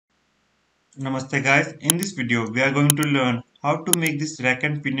Namaste guys, in this video we are going to learn how to make this rack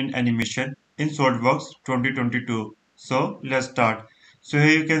and pinion animation in Solidworks 2022. So let's start. So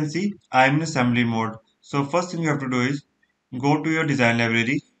here you can see I am in assembly mode. So first thing you have to do is go to your design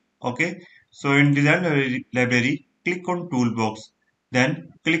library. Okay. So in library click on toolbox.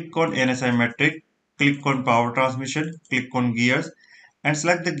 Then click on NSI metric, click on power transmission, click on gears and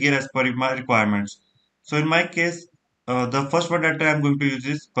select the gear as per my requirements. So in my case the first one that I am going to use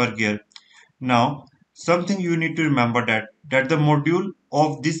is per gear. Now, something you need to remember that the module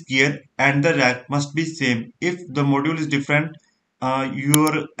of this gear and the rack must be same. If the module is different,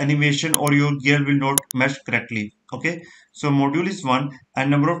 your animation or your gear will not mesh correctly. Okay, so module is 1 and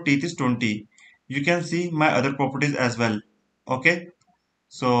number of teeth is 20. You can see my other properties as well. Okay,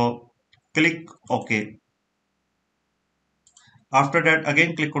 so click OK. After that,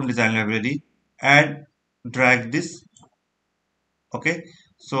 again click on design library and drag this. Okay,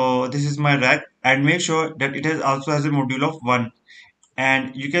 so this is my rack and make sure that it has also has a module of 1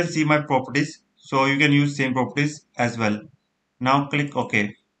 and you can see my properties, so you can use same properties as well. Now click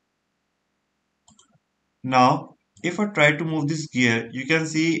OK. Now if I try to move this gear, you can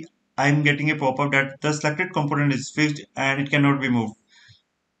see I'm getting a pop-up that the selected component is fixed and it cannot be moved.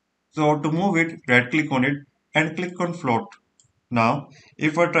 So to move it, right click on it and click on float. Now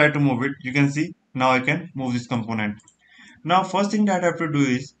if I try to move it, you can see now I can move this component. Now, first thing that I have to do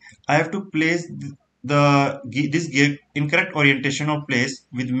is I have to place this gear in correct orientation of place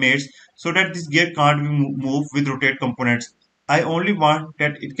with mates so that this gear can't be move with rotate components. I only want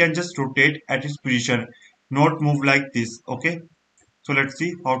that it can just rotate at its position, not move like this. Okay. So let's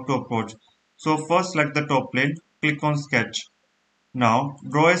see how to approach. So first select the top plane, click on sketch. Now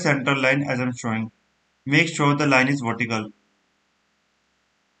draw a center line as I'm showing. Make sure the line is vertical.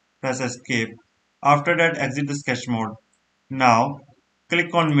 Press escape. After that exit the sketch mode. Now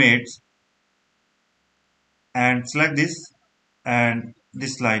click on mates and select this and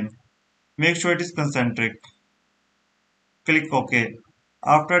this line. Make sure it is concentric. Click OK.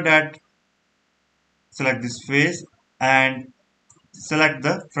 After that, select this face and select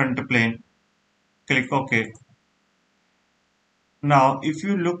the front plane. Click OK. Now, if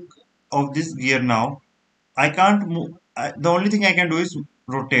you look of this gear now, I can't move. The only thing I can do is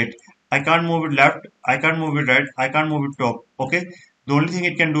rotate. I can't move it left. I can't move it right. I can't move it top. Okay. The only thing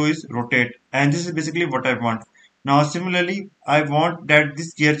it can do is rotate. And this is basically what I want. Now, similarly, I want that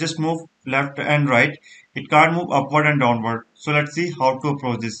this gear just move left and right. It can't move upward and downward. So let's see how to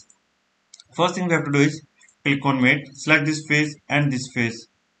approach this. First thing we have to do is click on mate, select this face and this face.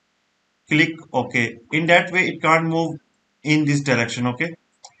 Click OK. In that way, it can't move in this direction. Okay.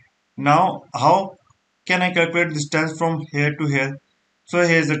 Now, how can I calculate distance from here to here? So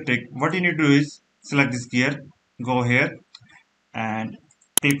here's the trick. What you need to do is select this gear, go here and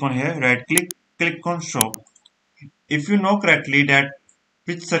click on here, right click on show. If you know correctly that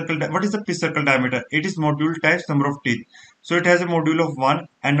pitch circle, what is the pitch circle diameter? It is module times number of teeth. So it has a module of 1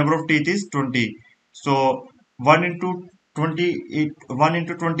 and number of teeth is 20. So 1 into 20, 1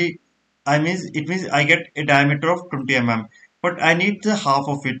 into 20, it means I get a diameter of 20 mm. But I need the half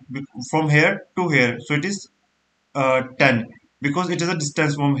of it from here to here. So it is 10 because it is a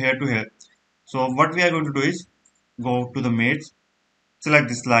distance from here to here. So what we are going to do is go to the mates, select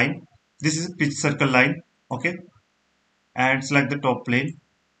this line. This is pitch circle line. Okay, and select the top plane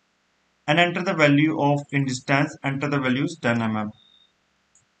and enter the value of in distance. Enter the values 10 mm.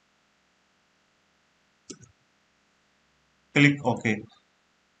 Click OK.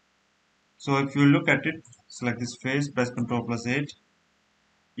 So if you look at it, select this face, press Ctrl plus 8.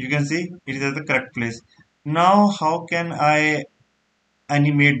 You can see it is at the correct place. Now how can I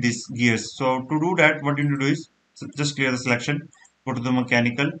animate these gears? So to do that, what you need to do is just clear the selection, go to the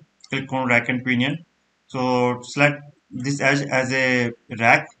mechanical, click on rack and pinion. So select this edge as a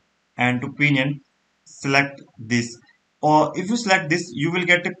rack and to pinion select this, or if you select this you will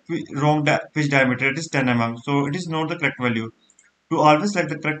get a wrong pitch diameter, it is 10 mm, so it is not the correct value. To always select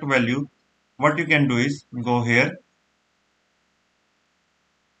the correct value, what you can do is go here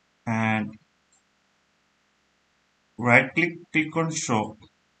and right click on show,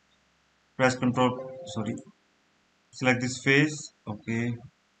 press control, sorry, select this face, okay,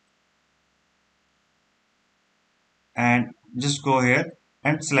 and just go here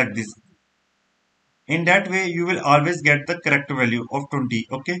and select this. In that way you will always get the correct value of 20.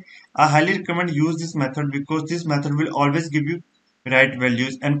 Okay, I highly recommend use this method because this method will always give you right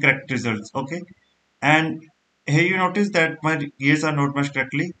values and correct results. Okay, and here you notice that my gears are not matched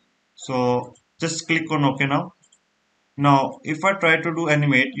correctly, so just click on OK. Now if I try to do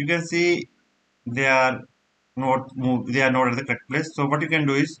animate, you can see they are not at the correct place. So what you can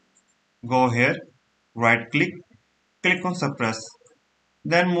do is Go here, right click, click on suppress.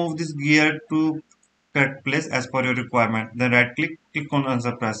 Then move this gear to correct place as per your requirement. Then right click, click on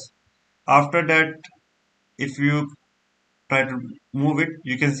unsuppress. After that, if you try to move it,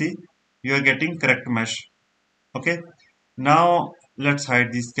 you can see you are getting correct mesh. Okay. Now let's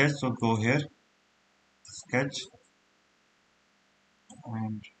hide the sketch. So go here, sketch,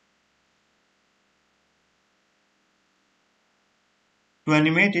 and to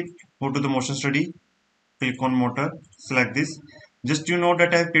animate it, go to the motion study, click on motor, select this. Just you know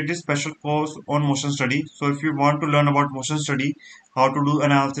that I have created a special course on motion study. So if you want to learn about motion study, how to do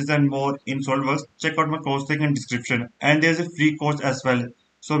analysis and more in SolidWorks, check out my course link in description. And there's a free course as well.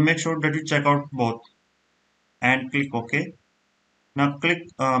 So make sure that you check out both and click OK. Now click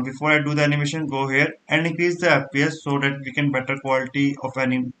before I do the animation, go here and increase the FPS so that we can better quality of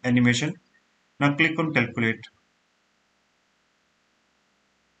animation. Now click on calculate.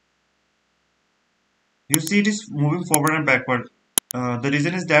 You see it is moving forward and backward. The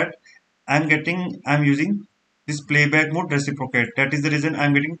reason is that I'm using this playback mode reciprocate. That is the reason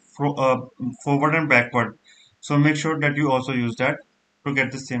I'm getting forward and backward. So make sure that you also use that to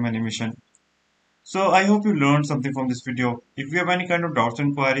get the same animation. So I hope you learned something from this video. If you have any kind of doubts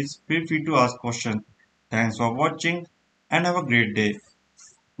and queries, feel free to ask questions. Thanks for watching and have a great day.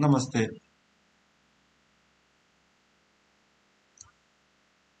 Namaste.